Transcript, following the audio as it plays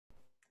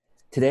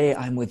Today,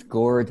 I'm with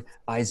Gord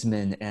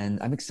Isman,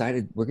 and I'm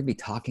excited. We're going to be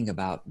talking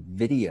about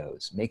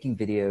videos, making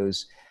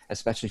videos,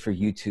 especially for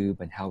YouTube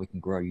and how we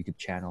can grow our YouTube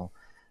channel.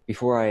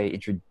 Before I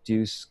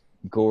introduce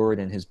Gord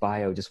and his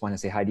bio, just want to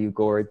say hi to you,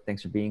 Gord.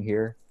 Thanks for being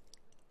here.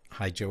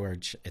 Hi,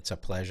 George. It's a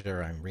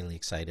pleasure. I'm really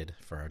excited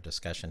for our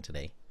discussion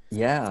today.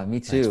 Yeah, me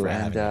Thanks too. for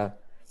And having me.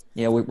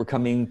 we're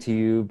coming to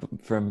you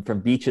from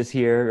beaches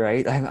here,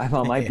 right? I'm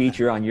on my beach. Yeah,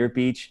 You're on your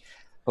beach.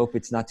 Hope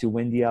it's not too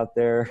windy out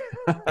there.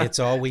 it's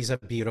always a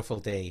beautiful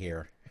day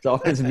here. It's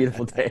always a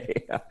beautiful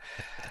day.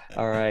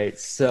 All right.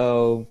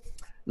 So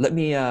let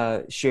me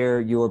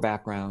share your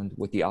background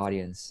with the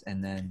audience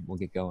and then we'll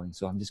get going.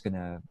 So I'm just going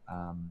to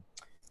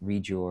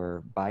read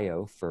your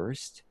bio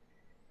first.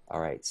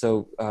 All right.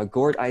 So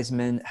Gord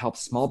Isman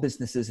helps small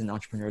businesses and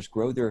entrepreneurs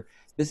grow their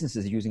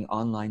businesses using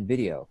online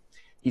video.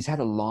 He's had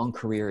a long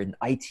career in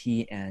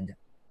IT and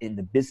in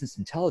the business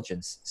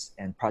intelligence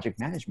and project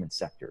management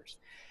sectors.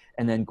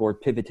 And then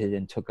Gord pivoted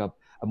and took up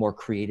a more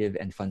creative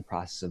and fun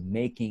process of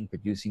making,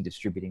 producing,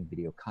 distributing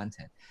video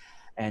content.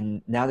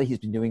 And now that he's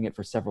been doing it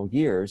for several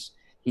years,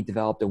 he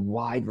developed a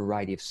wide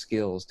variety of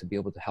skills to be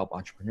able to help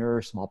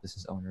entrepreneurs, small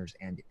business owners,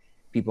 and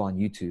people on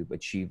YouTube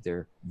achieve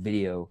their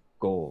video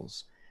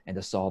goals and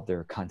to solve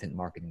their content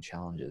marketing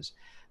challenges.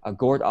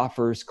 Gord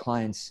offers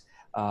clients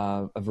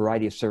a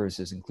variety of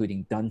services,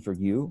 including done for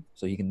you,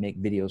 so you can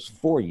make videos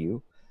for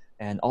you,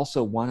 and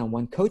also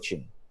one-on-one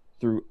coaching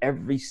through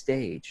every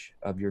stage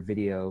of your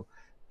video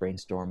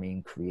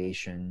brainstorming,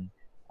 creation,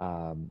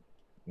 um,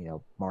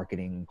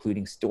 marketing,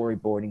 including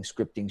storyboarding,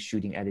 scripting,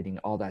 shooting, editing,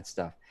 all that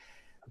stuff.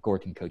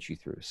 Gord can coach you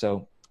through.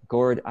 So,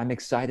 Gord, I'm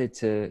excited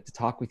to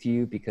talk with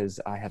you because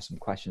I have some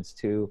questions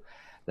too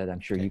that I'm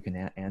sure Okay. you can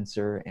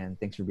answer. And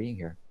thanks for being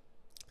here.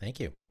 Thank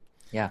you.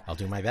 Yeah, I'll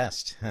do my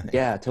best.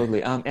 yeah,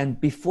 totally. And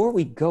before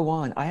we go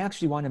on, I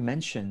actually want to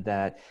mention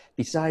that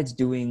besides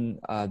doing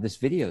this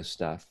video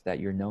stuff that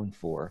you're known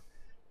for,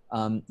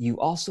 you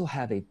also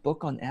have a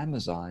book on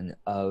Amazon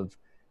of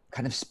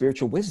kind of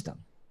spiritual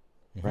wisdom,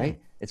 hmm right?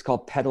 It's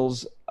called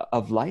Petals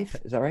of Life.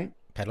 Is that right?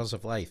 Petals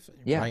of Life,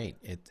 Yeah. right?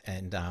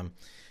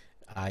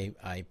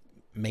 I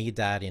made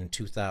that in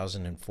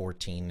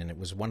 2014, and it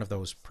was one of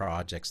those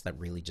projects that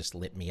really just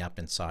lit me up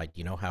inside.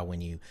 You know how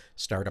when you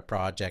start a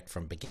project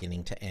from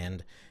beginning to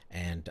end,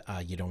 and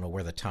you don't know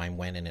where the time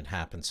went, and it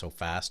happened so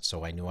fast.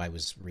 So I knew I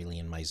was really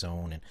in my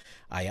zone, and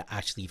I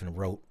actually even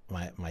wrote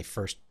my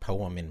first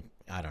poem in,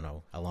 I don't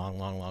know, a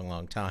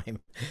long time,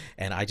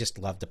 and I just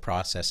loved the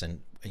process. And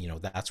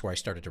that's where I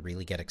started to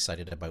really get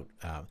excited about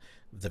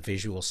the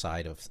visual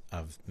side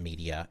of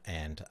media.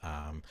 And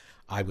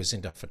I was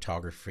into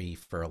photography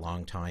for a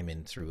long time,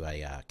 and through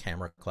a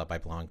camera club I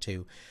belonged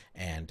to.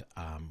 And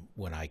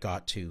when I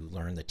got to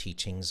learn the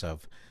teachings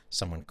of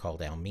someone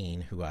called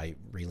Almeen, who I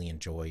really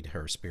enjoyed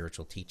her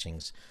spiritual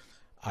teachings,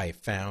 I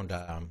found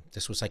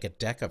this was like a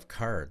deck of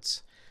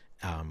cards,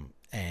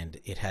 and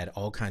it had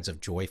all kinds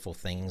of joyful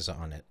things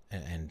on it.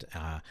 And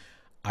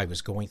I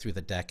was going through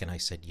the deck, and I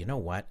said, you know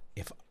what?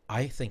 If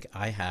I think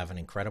I have an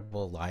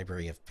incredible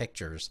library of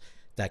pictures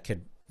that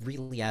could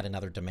really add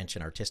another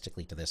dimension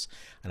artistically to this.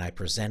 And I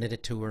presented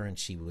it to her, and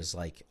she was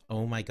like,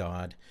 oh my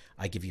God,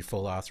 I give you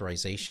full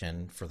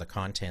authorization for the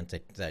content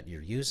that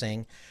you're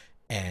using,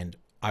 and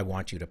I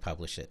want you to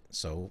publish it.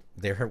 So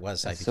there it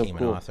was. I That's so became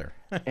an cool. author.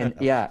 And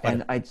yeah,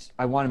 and But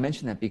I want to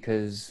mention that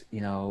because,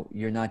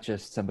 you're not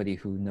just somebody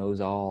who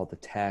knows all the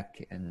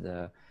tech and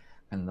the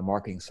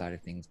marketing side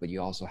of things, but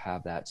you also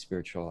have that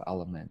spiritual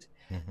element.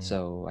 mhm.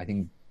 So I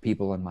think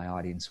people in my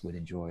audience would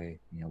enjoy,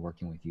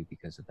 working with you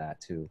because of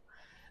that too.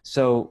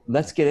 So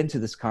let's get into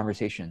this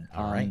conversation.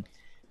 All right.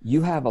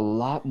 You have a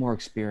lot more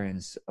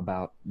experience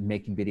about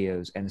making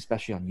videos and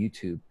especially on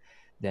YouTube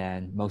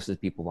than most of the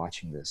people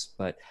watching this.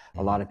 But a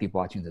hmm lot of people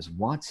watching this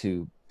want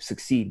to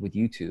succeed with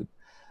YouTube,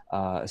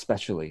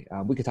 especially.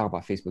 We could talk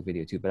about Facebook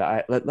video too,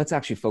 but let's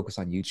actually focus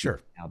on YouTube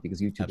Sure. now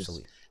because YouTube is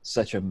Absolutely.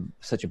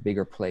 such a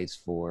bigger place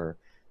for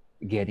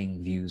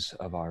getting views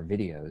of our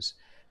videos.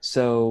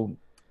 So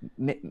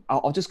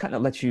I'll just kind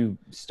of let you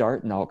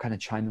start and I'll kind of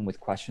chime in with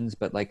questions.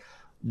 But like,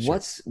 Sure.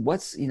 what's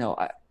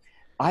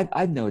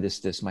I've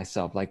noticed this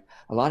myself. Like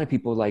a lot of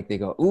people, like they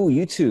go, "Ooh,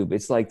 YouTube!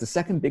 It's like the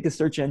second biggest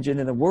search engine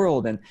in the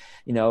world," and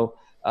you know,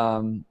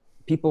 um,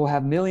 people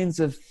have millions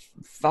of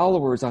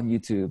followers on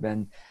YouTube.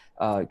 And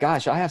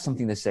gosh, I have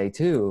something to say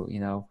too.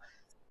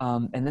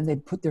 And then they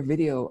put their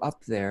video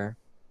up there,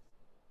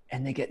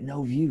 and they get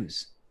no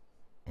views,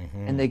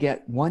 and hmm they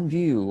get one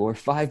view or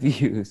five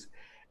views,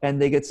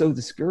 and they get so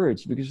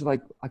discouraged because they're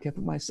like, "I can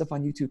put my stuff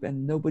on YouTube,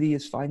 and nobody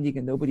is finding,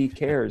 and nobody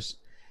cares."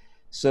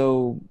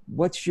 So,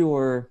 what's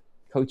your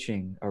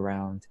coaching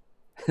around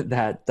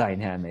that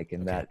dynamic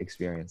and Okay. that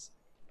experience?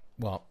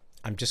 Well,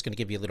 I'm just going to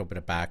give you a little bit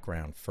of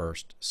background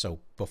first. So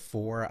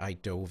before I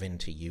dove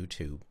into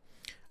YouTube,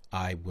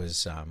 I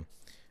was,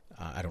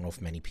 I don't know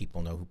if many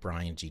people know who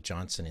Brian G.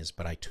 Johnson is,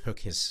 but I took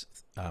his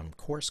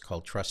course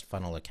called Trust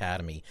Funnel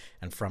Academy.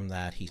 And from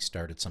that, he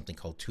started something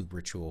called Tube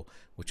Ritual,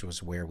 which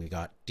was where we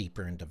got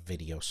deeper into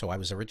video. So I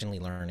was originally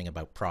learning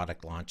about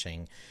product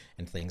launching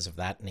and things of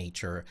that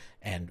nature.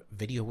 And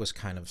video was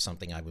kind of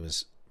something I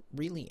was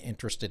really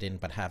interested in,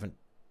 but haven't,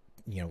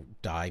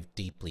 dived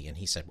deeply. And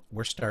he said,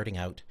 we're starting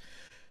out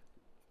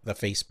the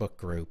Facebook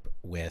group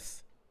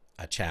with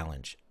a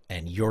challenge,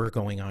 and you're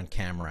going on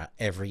camera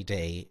every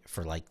day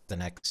for like the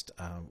next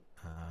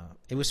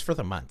it was for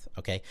the month,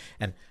 okay?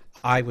 And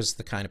I was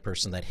the kind of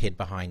person that hid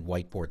behind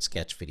whiteboard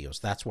sketch videos.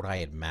 That's what I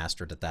had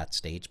mastered at that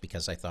stage,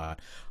 because I thought,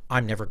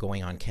 I'm never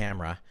going on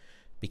camera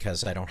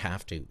because I don't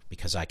have to,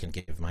 because I can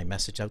give my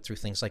message out through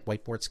things like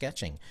whiteboard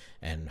sketching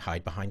and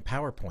hide behind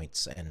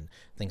PowerPoints and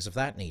things of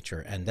that nature.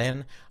 And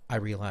then I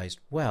realized,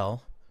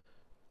 well,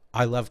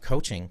 I love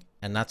coaching,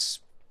 and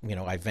that's,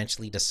 I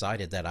eventually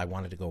decided that I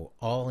wanted to go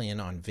all in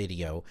on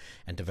video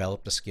and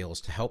develop the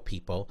skills to help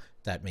people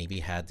that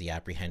maybe had the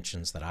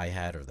apprehensions that I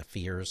had, or the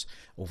fears,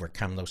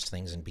 overcome those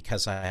things. And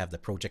because I have the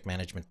project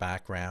management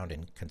background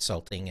and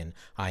consulting and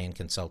high-end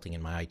consulting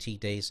in my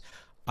IT days,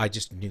 I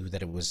just knew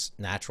that it was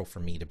natural for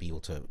me to be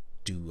able to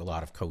do a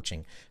lot of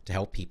coaching to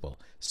help people.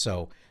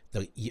 So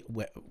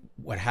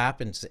what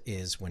happens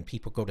is, when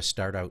people go to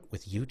start out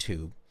with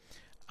YouTube,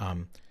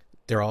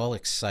 they're all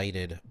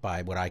excited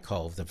by what I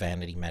call the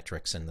vanity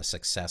metrics and the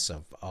success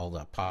of all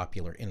the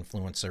popular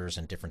influencers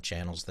and different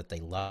channels that they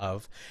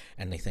love.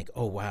 And they think,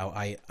 oh, wow,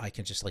 I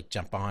can just like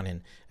jump on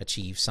and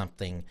achieve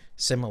something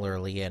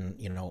similarly, and,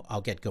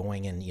 I'll get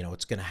going, and,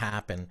 it's going to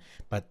happen.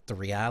 But the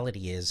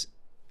reality is,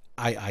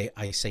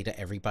 I say to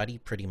everybody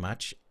pretty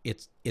much,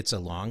 it's a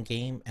long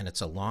game, and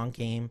it's a long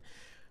game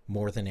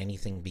more than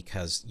anything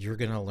because you're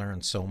going to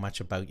learn so much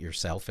about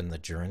yourself in the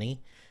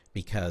journey.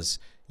 Because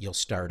you'll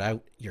start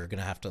out, you're going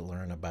to have to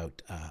learn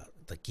about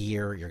the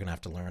gear, you're going to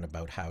have to learn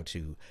about how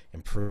to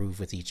improve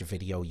with each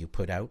video you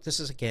put out. This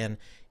is, again,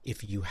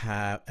 if you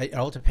have, it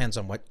all depends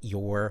on what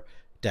your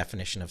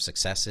definition of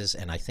success is,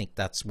 and I think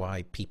that's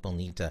why people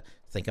need to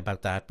think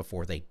about that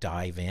before they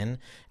dive in,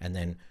 and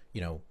then,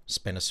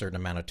 spend a certain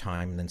amount of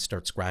time and then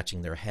start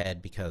scratching their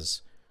head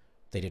because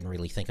they didn't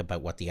really think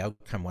about what the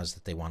outcome was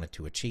that they wanted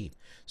to achieve.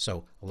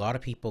 So a lot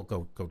of people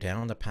go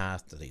down the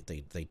path,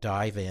 they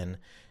dive in,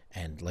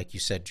 and like you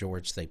said,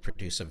 George, they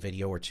produce a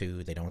video or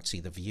two, they don't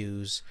see the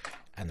views,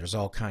 and there's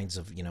all kinds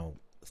of,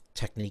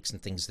 techniques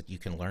and things that you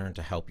can learn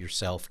to help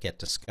yourself get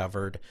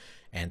discovered,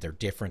 and they're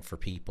different for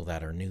people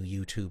that are new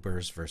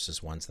YouTubers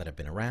versus ones that have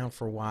been around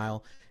for a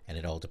while, and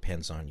it all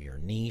depends on your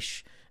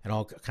niche and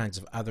all kinds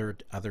of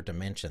other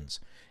dimensions.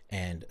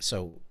 And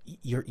so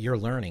you're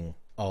learning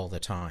all the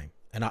time,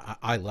 and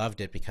I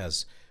loved it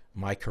because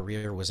my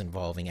career was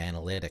involving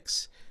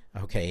analytics.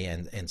 Okay,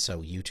 and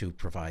so YouTube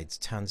provides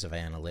tons of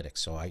analytics.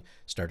 So I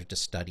started to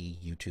study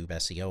YouTube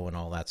SEO and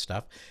all that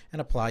stuff and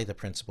apply the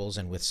principles,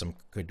 and with some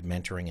good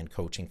mentoring and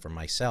coaching for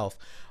myself,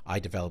 I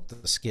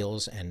developed the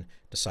skills and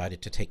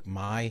decided to take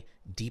my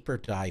deeper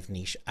dive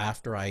niche.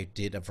 After I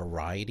did a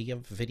variety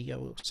of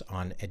videos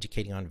on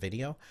educating on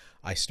video,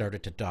 I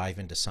started to dive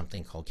into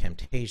something called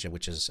Camtasia,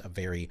 which is a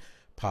very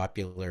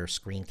popular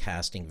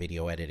screencasting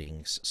video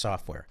editing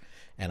software.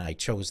 And I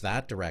chose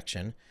that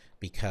direction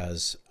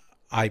because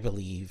I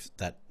believe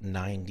that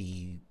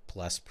 90+%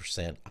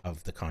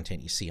 of the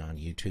content you see on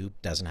YouTube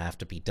doesn't have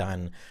to be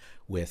done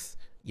with,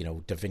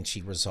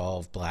 DaVinci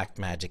Resolve,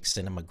 Blackmagic,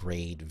 cinema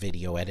grade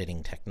video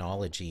editing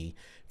technology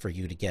for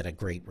you to get a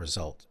great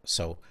result.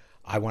 So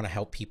I want to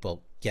help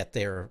people get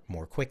there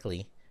more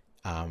quickly,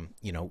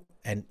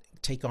 and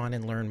take on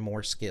and learn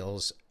more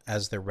skills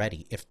as they're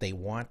ready, if they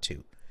want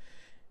to.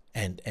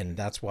 And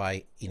that's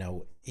why,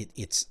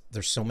 it's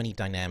there's so many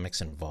dynamics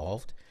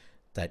involved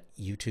that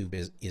YouTube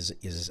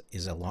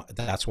is a long,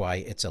 that's why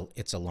it's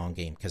a long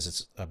game, because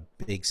it's a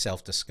big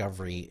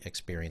self-discovery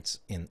experience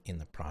in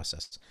the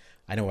process.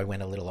 I know I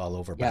went a little all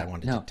over, but Yeah, I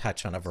wanted to no,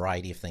 touch on a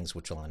variety of things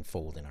which will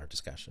unfold in our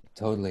discussion.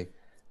 totally. Yeah.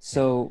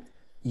 So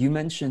you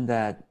mentioned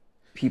that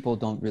people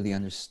don't really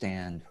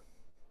understand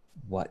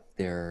what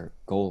their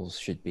goals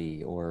should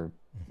be, or,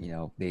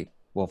 Mhm.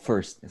 well,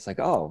 first it's like,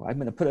 oh, I'm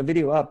going to put a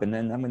video up and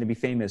then I'm going to be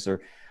famous,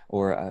 or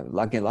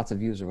I'll get lots of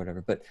views or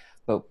whatever. But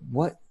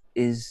what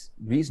is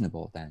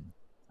reasonable then,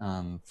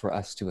 for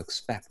us to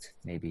expect,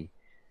 maybe,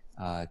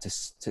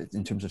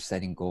 in terms of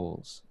setting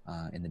goals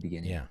in the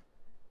beginning? Yeah.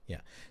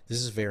 Yeah, this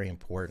is very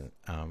important.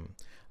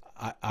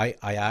 I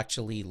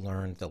actually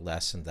learned the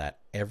lesson that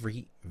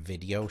every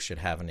video should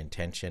have an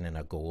intention and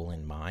a goal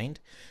in mind.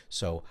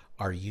 So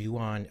are you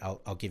on,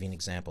 I'll give you an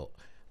example.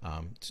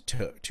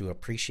 To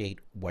appreciate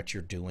what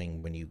you're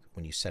doing when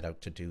you set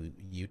out to do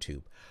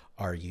YouTube,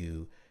 are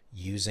you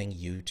using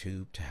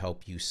YouTube to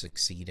help you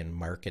succeed in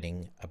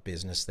marketing a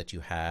business that you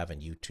have,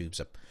 and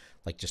YouTube's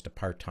like just a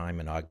part-time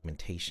and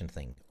augmentation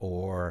thing?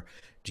 Or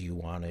do you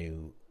want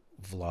to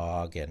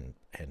vlog and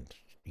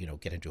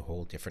get into a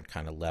whole different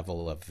kind of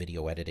level of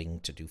video editing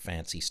to do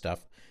fancy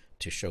stuff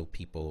to show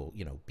people,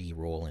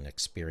 B-roll and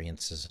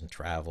experiences and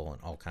travel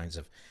and all kinds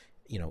of,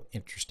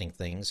 interesting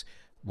things?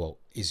 Well,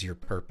 is your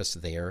purpose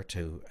there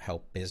to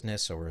help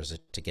business, or is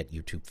it to get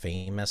YouTube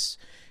famous?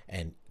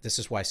 And this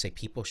is why I say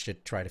people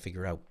should try to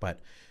figure out,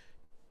 but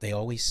they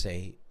always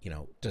say,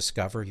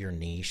 discover your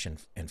niche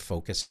and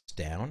focus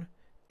down.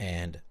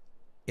 And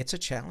it's a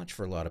challenge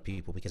for a lot of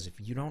people, because if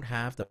you don't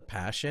have the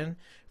passion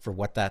for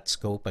what that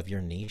scope of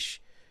your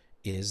niche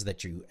is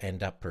that you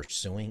end up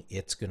pursuing,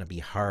 it's going to be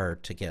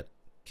hard to get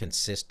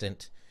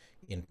consistent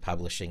in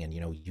publishing. And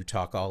you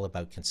talk all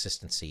about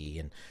consistency,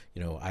 and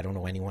I don't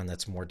know anyone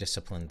that's more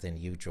disciplined than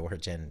you,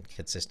 George, and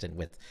consistent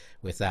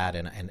with that.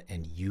 And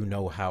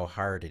how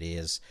hard it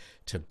is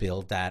to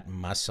build that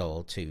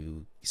muscle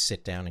to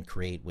sit down and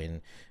create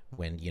when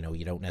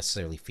you don't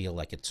necessarily feel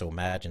like it. So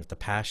imagine if the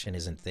passion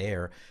isn't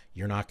there,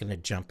 you're not going to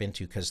jump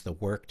into, because the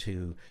work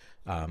to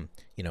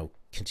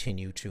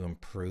continue to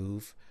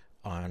improve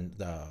on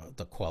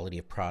the quality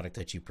of product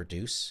that you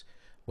produce,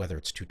 whether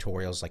it's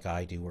tutorials like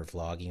I do or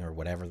vlogging or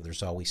whatever,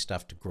 there's always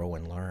stuff to grow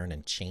and learn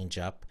and change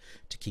up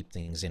to keep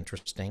things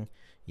interesting.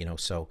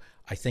 So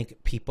I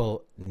think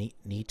people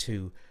need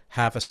to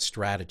have a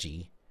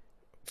strategy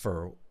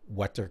for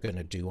what they're going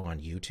to do on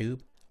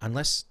YouTube,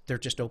 unless they're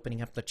just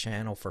opening up the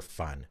channel for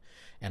fun.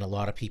 And a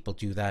lot of people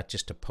do that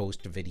just to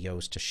post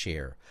videos to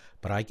share.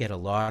 But I get a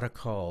lot of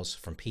calls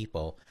from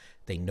people,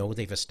 they know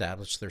they've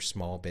established their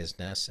small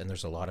business, and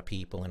there's a lot of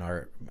people in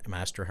our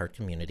Master Heart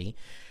community,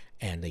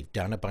 and they've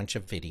done a bunch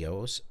of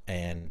videos,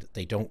 and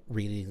they don't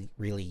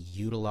really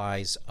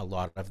utilize a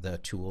lot of the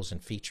tools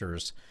and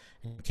features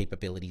and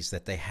capabilities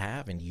that they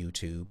have in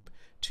YouTube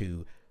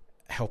to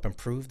help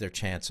improve their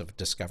chance of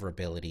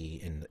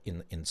discoverability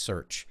in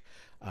search.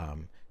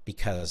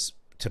 Because,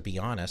 to be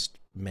honest,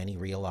 many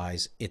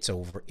realize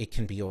it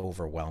can be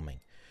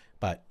overwhelming.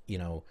 But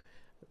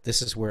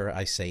this is where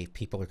I say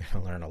people are going to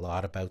learn a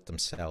lot about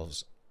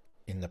themselves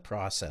in the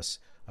process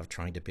of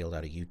trying to build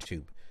out a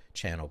YouTube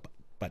channel.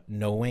 But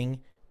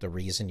knowing the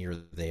reason you're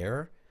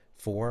there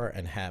for,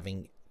 and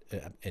having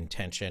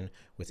intention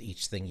with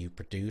each thing you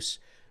produce,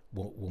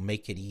 will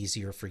make it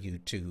easier for you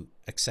to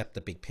accept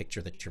the big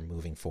picture that you're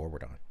moving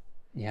forward on.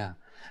 Yeah.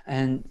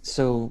 And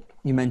so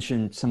you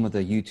mentioned some of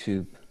the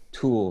YouTube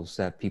tools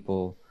that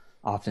people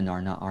often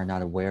are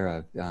not aware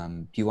of.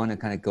 Do you want to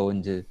kind of go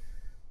into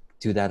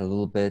that a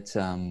little bit?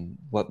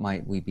 What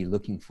might we be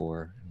looking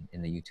for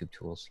in the YouTube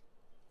tools?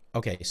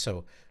 Okay,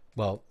 so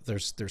well,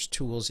 there's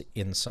tools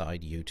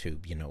inside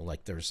YouTube.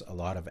 Like there's a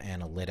lot of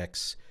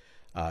analytics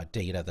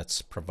data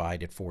that's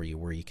provided for you,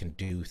 where you can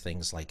do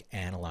things like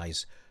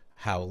analyze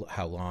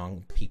how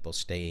long people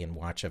stay and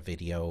watch a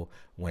video,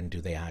 when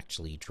do they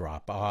actually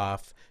drop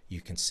off.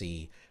 You can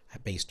see,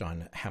 based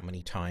on how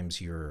many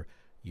times your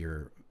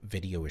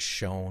video is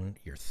shown,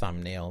 your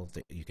thumbnail,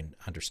 that you can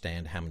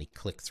understand how many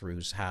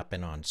click-throughs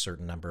happen on a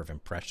certain number of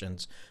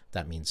impressions.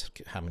 That means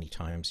how many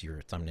times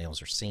your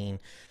thumbnails are seen,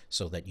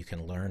 so that you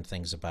can learn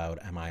things about,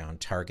 am I on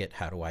target?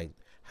 How do I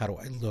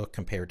look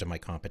compared to my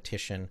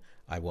competition?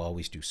 I will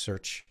always do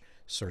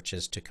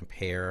searches to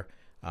compare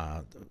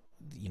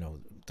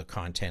the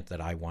content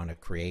that I want to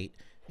create.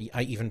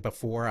 Even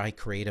before I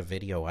create a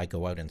video, I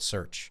go out and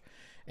search.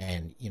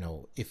 And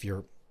if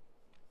you're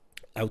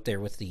out there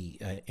with the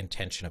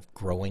intention of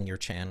growing your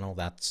channel,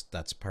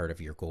 that's part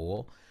of your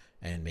goal,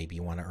 and maybe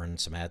you want to earn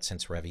some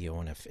AdSense revenue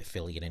and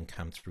affiliate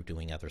income through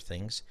doing other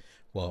things,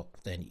 well,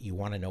 then you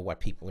want to know what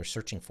people are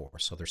searching for.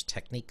 So there's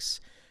techniques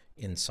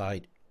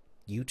inside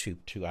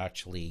YouTube to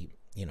actually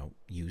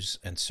use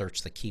and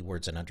search the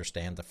keywords and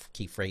understand the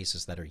key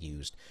phrases that are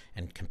used,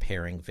 and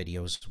comparing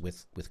videos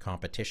with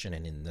competition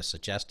and in the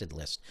suggested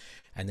list.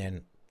 And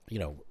then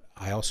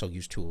I also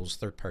use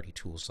third-party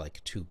tools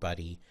like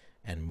TubeBuddy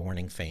and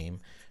Morning Fame,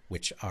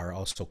 which are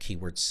also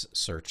keywords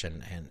search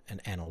and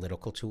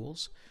analytical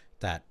tools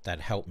that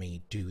help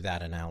me do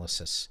that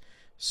analysis.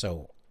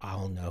 So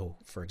I'll know,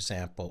 for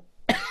example,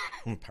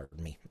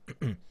 pardon me,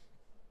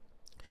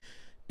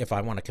 if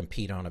I want to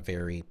compete on a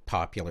very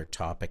popular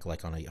topic,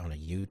 like on a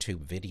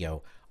YouTube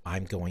video, I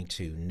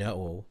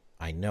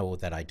know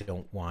that I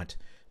don't want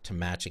to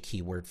match a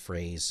keyword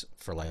phrase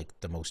for like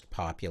the most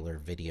popular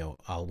video.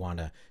 I'll want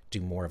to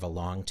do more of a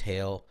long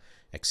tail,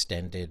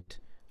 extended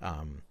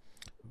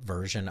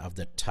version of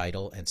the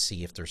title, and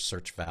see if there's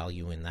search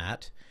value in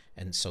that,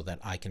 and so that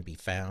I can be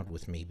found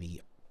with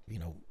maybe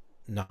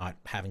not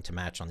having to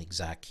match on the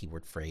exact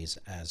keyword phrase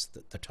as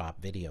the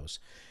top videos.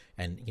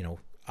 And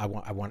I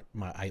want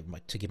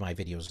to give my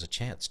videos a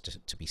chance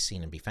to be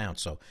seen and be found.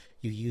 So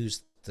you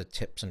use the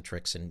tips and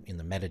tricks in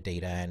the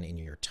metadata and in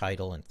your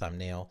title and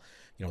thumbnail.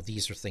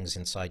 These are things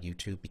inside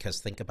YouTube, because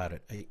think about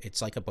it.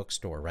 It's like a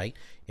bookstore, right?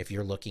 If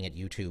you're looking at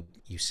YouTube,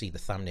 you see the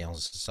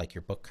thumbnails, it's like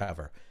your book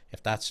cover.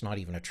 If that's not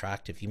even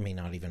attractive, you may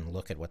not even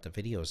look at what the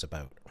video is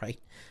about, right?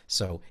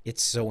 So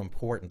it's so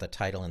important, the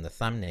title and the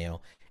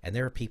thumbnail. And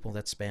there are people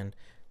that spend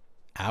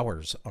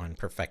hours on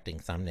perfecting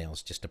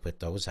thumbnails just to put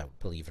those out,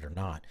 believe it or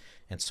not.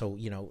 And so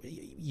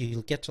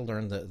you get to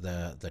learn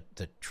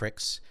the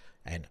tricks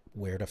and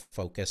where to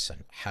focus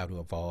and how to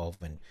evolve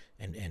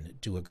and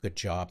do a good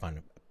job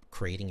on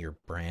creating your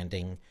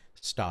branding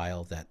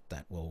style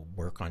that will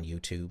work on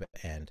YouTube.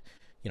 And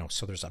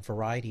so there's a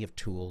variety of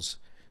tools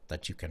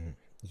that you can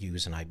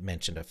use, and I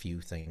mentioned a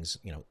few things.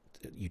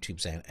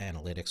 YouTube's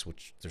analytics,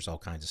 which there's all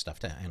kinds of stuff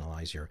to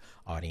analyze your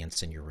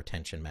audience and your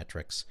retention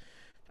metrics.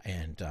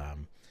 And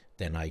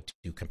then I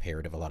do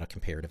a lot of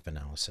comparative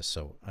analysis.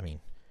 So I mean,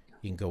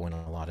 you can go in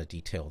a lot of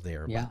detail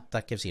there. But Yeah.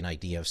 that gives you an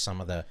idea of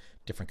some of the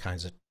different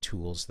kinds of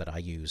tools that I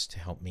use to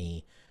help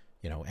me,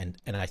 and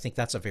I think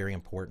that's a very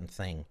important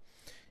thing,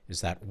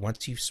 is that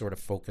once you've sort of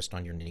focused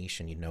on your niche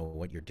and you know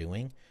what you're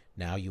doing,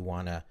 now you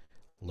want to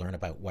learn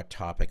about what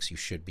topics you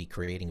should be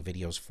creating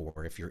videos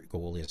for if your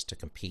goal is to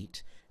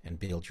compete and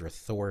build your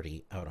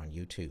authority out on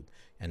YouTube.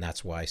 And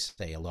that's why I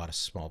say a lot of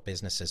small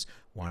businesses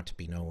want to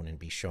be known and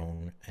be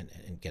shown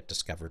and get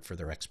discovered for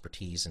their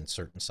expertise in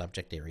certain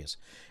subject areas.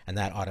 And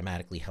that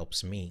automatically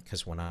helps me,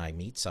 because when I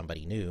meet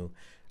somebody new,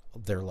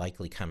 they're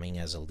likely coming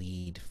as a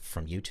lead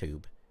from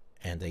YouTube,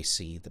 and they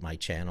see my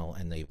channel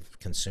and they've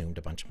consumed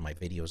a bunch of my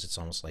videos. It's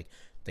almost like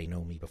they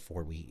know me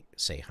before we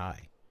say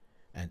hi.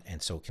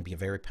 And so it can be a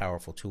very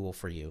powerful tool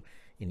for you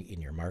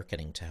in your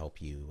marketing to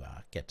help you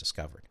get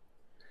discovered.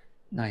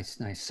 Nice,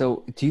 nice.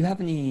 So do you have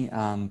any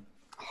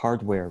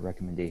hardware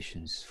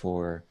recommendations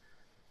for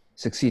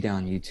succeeding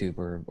on YouTube,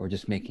 or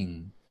just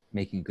making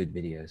good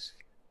videos?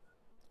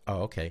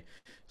 Oh, okay.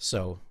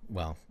 So,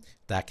 well,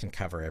 that can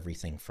cover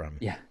everything from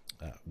Yeah.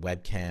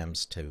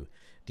 webcams to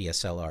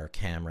DSLR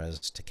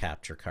cameras to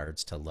capture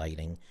cards to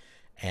lighting.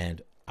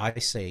 And I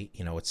say,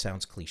 it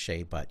sounds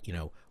cliche, but,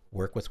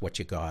 work with what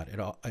you got.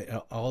 It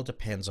all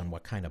depends on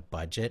what kind of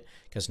budget,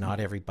 because not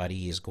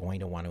everybody is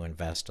going to want to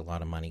invest a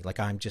lot of money. Like,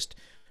 I'm just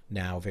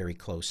now very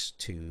close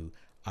to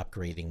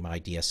upgrading my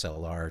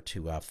DSLR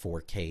to a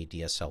 4K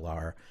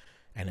DSLR,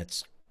 and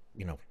it's,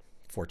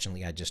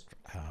 fortunately, I just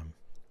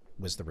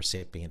was the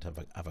recipient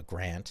of a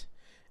grant,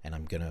 and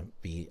I'm going to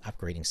be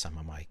upgrading some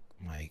of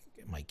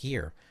my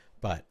gear.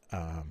 But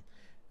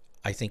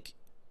I think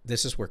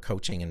this is where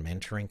coaching and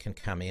mentoring can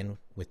come in,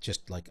 with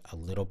just like a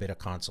little bit of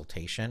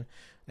consultation.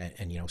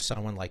 And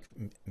someone like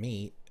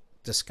me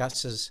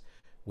discusses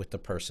with the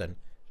person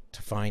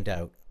to find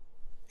out,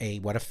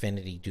 what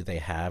affinity do they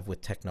have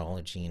with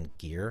technology and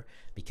gear?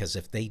 Because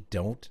if they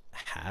don't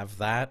have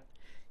that,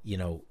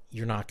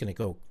 you're not going to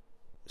go.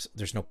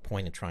 There's no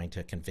point in trying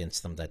to convince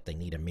them that they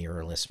need a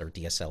mirrorless or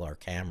DSLR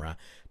camera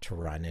to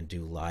run and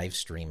do live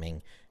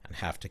streaming, and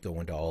have to go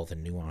into all the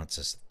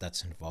nuances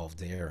that's involved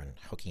there, and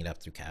hooking it up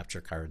through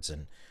capture cards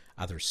and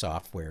other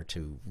software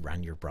to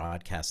run your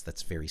broadcast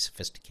that's very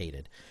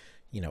sophisticated.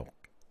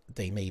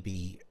 They may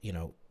be,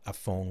 a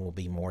phone will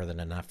be more than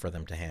enough for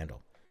them to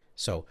handle.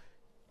 So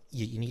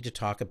you need to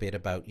talk a bit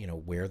about,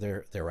 where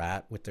they're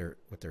at with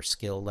their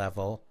skill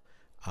level,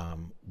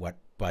 what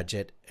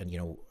budget, and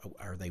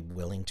are they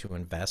willing to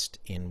invest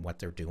in what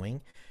they're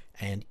doing.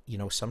 And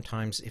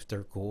sometimes if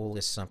their goal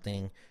is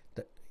something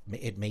that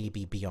it may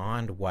be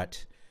beyond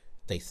what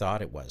they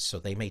thought it was, so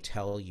they may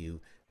tell you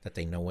that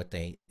they know what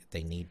they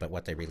need, but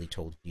what they really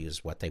told you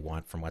is what they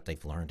want from what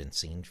they've learned and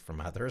seen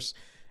from others.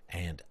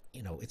 And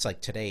it's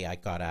like today I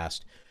got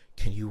asked,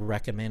 can you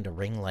recommend a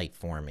ring light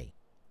for me?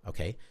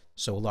 Okay,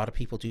 so a lot of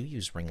people do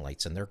use ring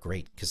lights, and they're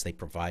great because they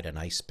provide a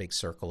nice big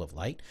circle of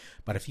light.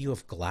 But if you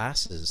have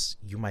glasses,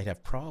 you might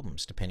have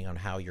problems depending on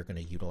how you're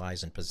going to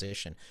utilize and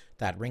position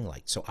that ring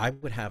light. So I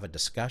would have a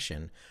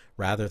discussion,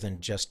 rather than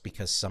just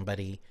because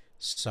somebody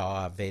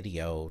saw a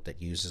video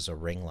that uses a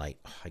ring light,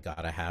 oh, I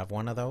gotta have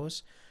one of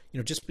those.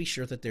 Just be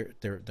sure that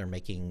they're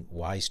making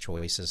wise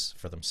choices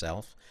for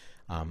themselves.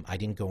 I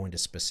didn't go into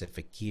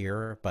specific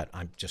gear, but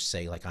I'm just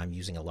say, like, I'm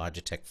using a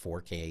Logitech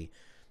 4K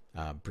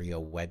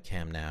Brio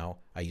webcam now.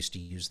 I used to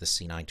use the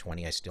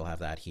C920. I still have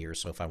that here.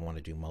 So if I want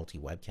to do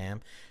multi-webcam,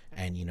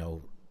 and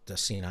the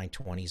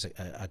C920 is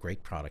a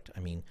great product. I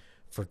mean,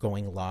 for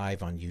going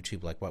live on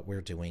YouTube like what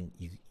we're doing,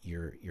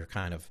 you're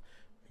kind of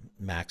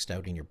maxed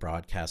out in your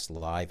broadcast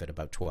live at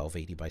about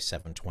 1280 by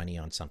 720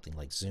 on something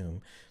like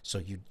Zoom. So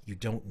you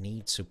don't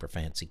need super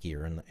fancy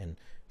gear, and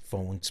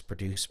phones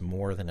produce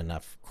more than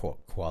enough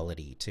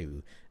quality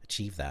to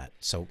achieve that.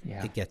 So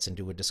Yeah. it gets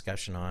into a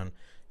discussion on,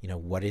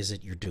 what is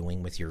it you're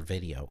doing with your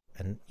video?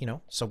 And,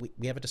 so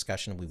we have a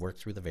discussion, we work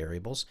through the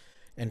variables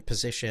and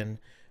position,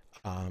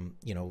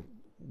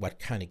 what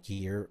kind of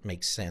gear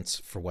makes sense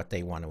for what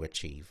they want to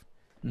achieve.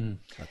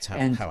 That's how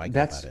I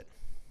go about it.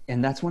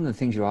 And that's one of the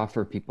things you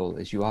offer people,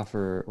 is you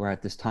offer, or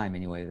at this time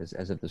anyway,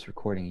 as of this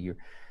recording,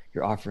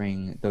 you're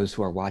offering those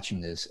who are watching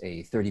this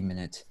a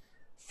 30-minute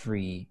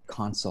free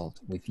consult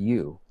with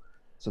you.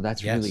 So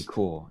that's really Yes.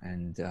 cool,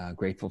 and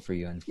grateful for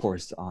you. And of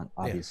course,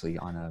 obviously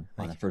on a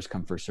Thank you. first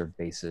come first served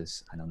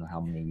basis. I don't know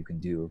how many you can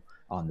do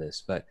on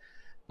this, but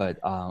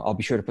I'll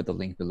be sure to put the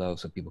link below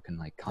so people can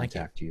like Thank you.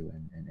 contact you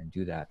and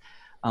do that.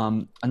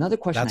 Another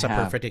question That's I a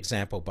have. perfect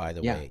example, by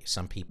the Yeah. way.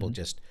 Some people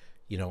just,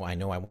 I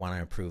know I want to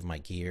improve my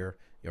gear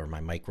or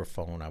my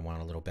microphone. I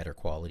want a little better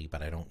quality,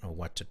 but I don't know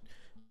what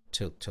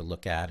to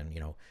look at,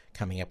 and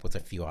coming up with a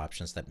few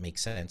options that make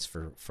sense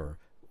for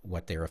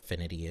what their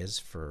affinity is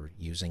for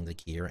using the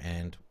gear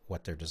and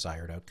what their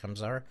desired outcomes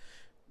are.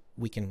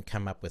 We can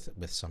come up with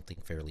something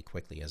fairly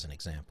quickly as an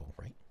example,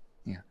 right?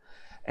 Yeah.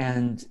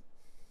 And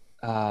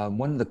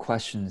one of the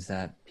questions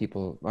that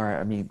people, or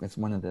I mean, it's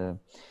one of the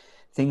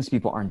things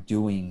people aren't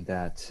doing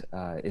that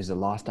is a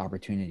lost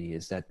opportunity,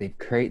 is that they've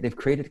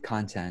created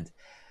content,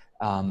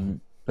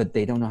 but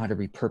they don't know how to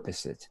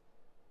repurpose it.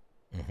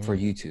 for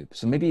Hmm. YouTube.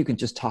 So maybe you can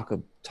just talk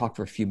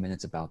for a few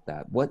minutes about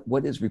that.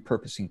 What is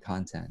repurposing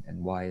content,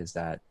 and why is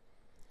that,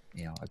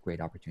 a great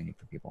opportunity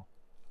for people?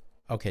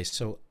 Okay,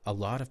 so a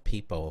lot of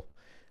people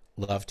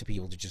love to be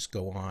able to just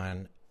go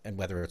on, and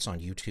whether it's on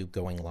YouTube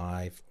going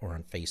live or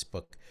on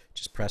Facebook,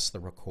 just press the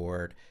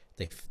record.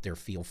 They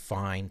feel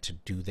fine to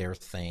do their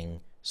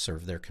thing,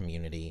 serve their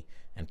community,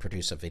 and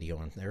produce a video.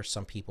 And there are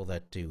some people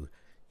that do,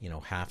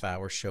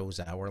 half-hour shows,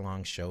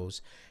 hour-long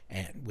shows,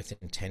 and with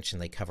intention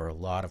they cover a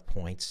lot of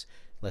points.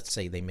 Let's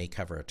say they may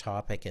cover a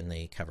topic and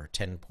they cover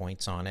 10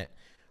 points on it,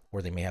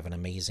 or they may have an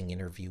amazing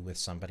interview with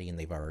somebody and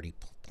they've already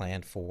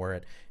planned for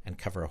it and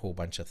cover a whole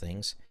bunch of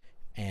things.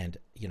 And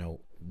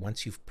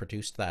once you've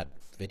produced that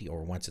video,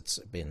 or once it's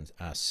been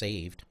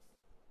saved,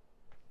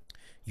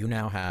 you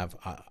now have,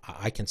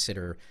 I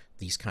consider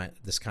this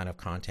kind of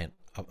content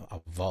a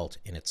vault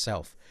in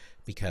itself,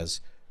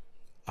 because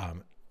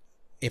um,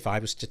 if I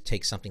was to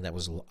take something that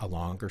was a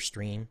longer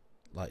stream,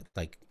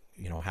 like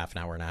half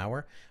an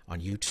hour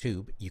on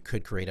YouTube, you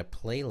could create a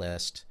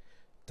playlist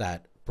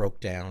that broke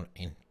down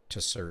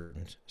into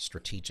certain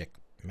strategic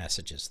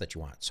messages that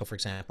you want. So, for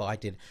example, I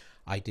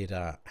did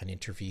an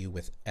interview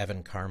with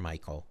Evan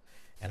Carmichael,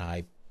 and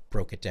I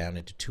broke it down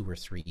into 2 or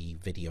 3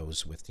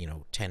 videos with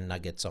 10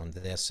 nuggets on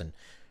this, and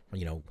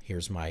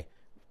here's my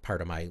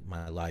part of my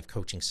live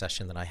coaching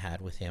session that I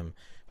had with him.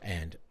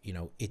 And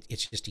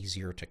it's just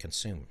easier to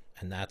consume,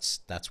 and that's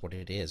what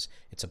it is.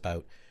 It's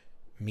about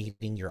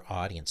meeting your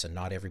audience, and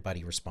not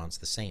everybody responds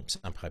the same.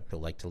 Some people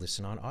like to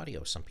listen on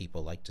audio, some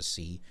people like to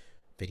see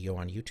video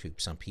on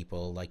YouTube, some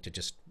people like to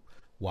just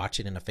watch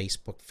it in a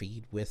Facebook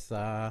feed with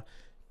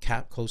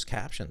closed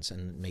captions,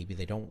 and maybe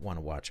they don't want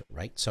to watch it,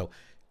 right? So,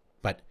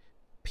 but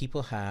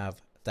people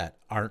have that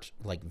aren't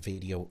like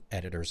video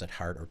editors at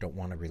heart, or don't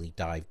want to really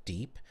dive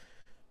deep.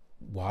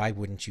 Why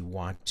wouldn't you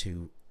want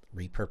to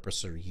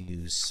repurpose or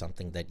use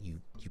something that you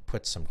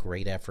put some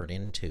great effort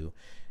into,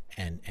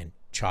 and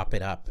chop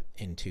it up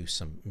into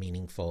some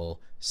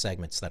meaningful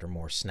segments that are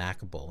more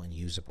snackable and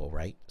usable,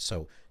 right?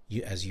 So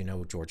as you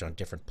know, George, on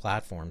different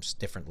platforms,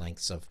 different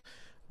lengths of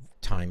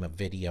time of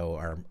video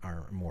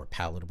are more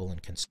palatable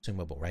and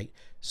consumable, right?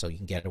 So you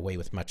can get away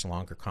with much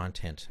longer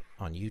content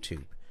on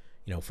YouTube.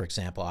 For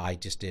example, I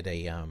just did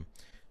a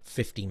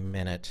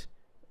 50-minute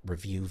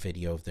review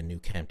video of the new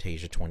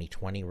Camtasia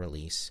 2020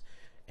 release,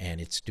 and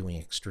it's doing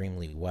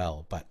extremely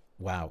well. But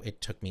wow,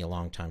 it took me a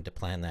long time to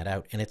plan that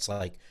out, and it's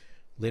like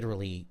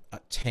literally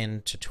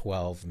 10 to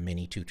 12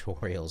 mini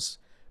tutorials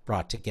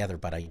brought together,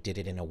 but I did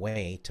it in a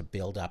way to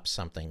build up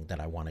something that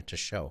I wanted to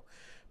show.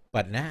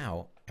 But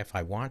now, if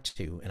I want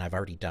to, and I've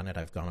already done it,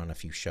 I've gone on a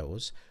few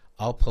shows,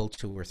 I'll pull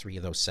 2 or 3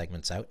 of those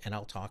segments out and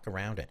I'll talk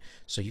around it.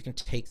 So you can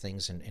take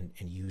things and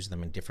use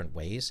them in different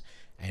ways.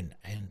 And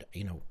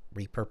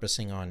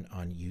repurposing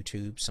on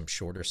YouTube, some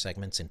shorter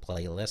segments in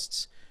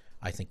playlists,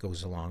 I think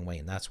goes a long way.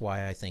 And that's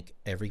why I think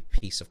every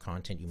piece of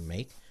content you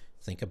make,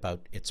 think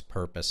about its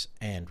purpose,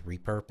 and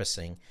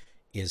repurposing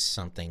is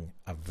something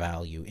of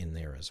value in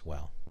there as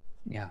well.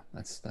 Yeah,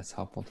 that's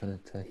helpful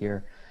to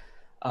hear.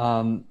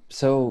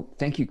 So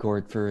thank you,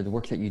 Gord, for the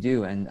work that you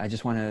do. And I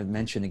just want to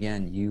mention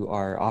again, you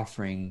are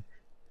offering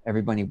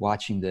everybody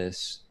watching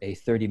this a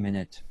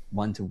 30-minute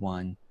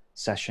one-to-one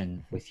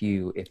session with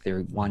you if they're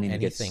On wanting to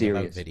get anything about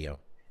serious. video.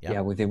 Yep.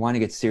 Yeah, if they want to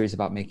get serious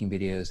about making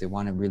videos, they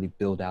want to really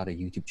build out a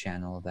YouTube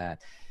channel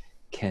that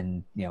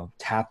can,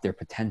 tap their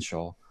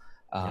potential.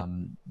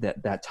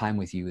 Yep. That time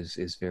with you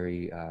is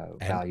very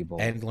valuable.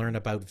 And learn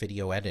about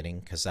video editing,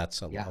 because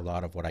that's Yeah, a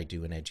lot of what I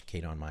do and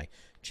educate on my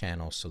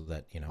channel, so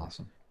that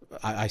awesome.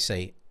 I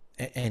say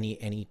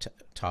any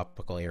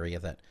topical area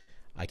that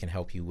I can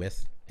help you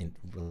with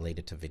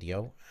related to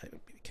video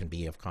can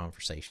be of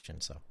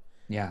conversation. So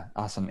Yeah,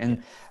 awesome.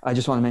 And I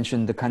just want to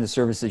mention the kind of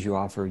services you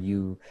offer.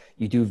 You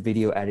do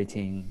video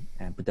editing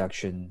and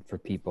production for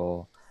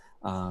people.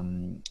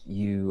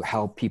 You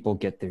help people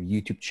get their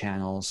YouTube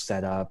channels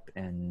set up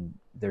and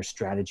their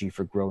strategy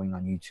for growing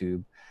on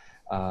YouTube.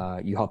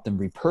 You help them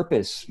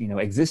repurpose,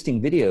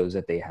 existing videos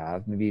that they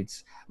have. Maybe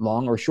it's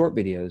long or short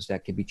videos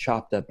that can be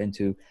chopped up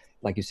into,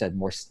 like you said,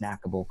 more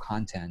snackable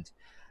content.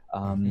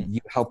 mm-hmm.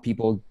 You help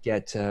people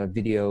get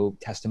video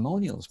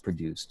testimonials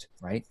produced,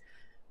 right?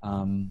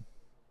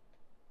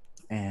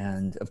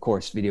 And of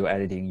course, video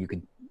editing, you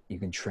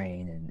can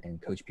train and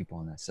coach people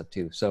on that stuff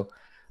too. So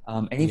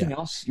anything Yeah,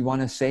 else you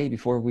want to say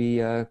before we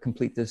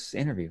complete this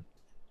interview?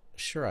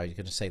 sure. I was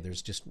going to say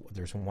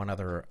there's one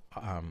other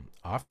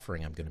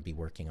offering I'm going to be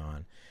working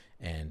on,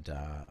 and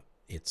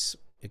it's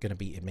going to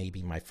be, it may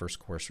be my first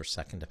course or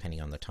second,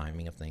 depending on the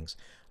timing of things.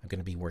 I'm going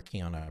to be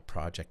working on a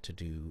project to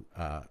do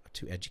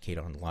to educate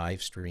on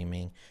live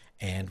streaming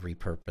and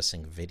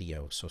repurposing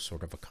video, so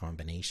sort of a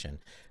combination.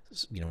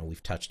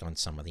 We've touched on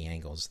some of the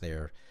angles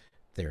there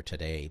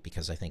today,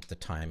 because I think the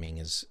timing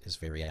is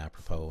very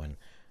apropos, and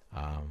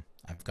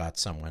I've got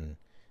someone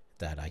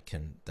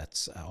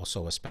that's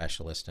also a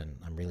specialist, and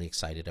I'm really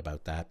excited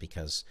about that,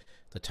 because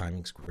the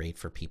timing's great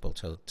for people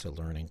to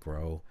learn and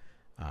grow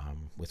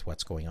with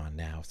what's going on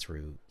now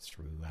through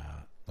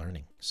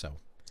learning. So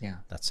Yeah,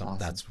 that's awesome.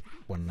 that's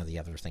one of the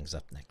other things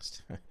up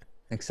next.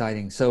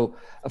 Exciting. So,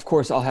 of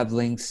course, I'll have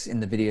links in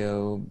the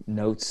video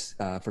notes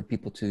for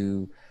people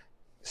to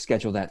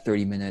schedule that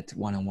 30-minute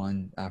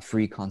one-on-one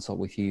free consult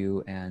with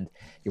you, and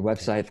your Okay.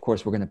 website. Of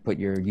course, we're going to put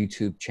your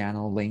YouTube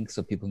channel link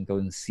so people can go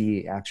and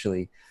see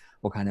actually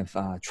what kind of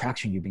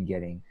traction you've been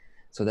getting.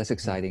 So that's Mhm.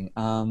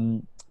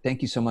 exciting.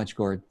 Thank you so much,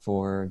 Gord,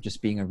 for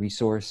just being a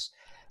resource,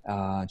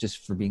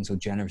 just for being so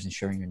generous and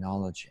sharing your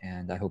knowledge.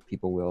 And I hope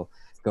people will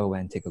go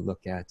and take a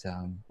look at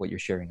what you're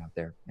sharing out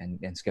there,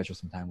 and schedule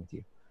some time with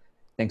you.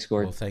 Thanks,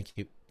 Well, Gord. thank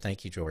you.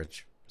 Thank you,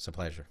 George. It's a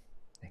pleasure.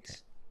 Okay.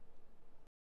 Thanks.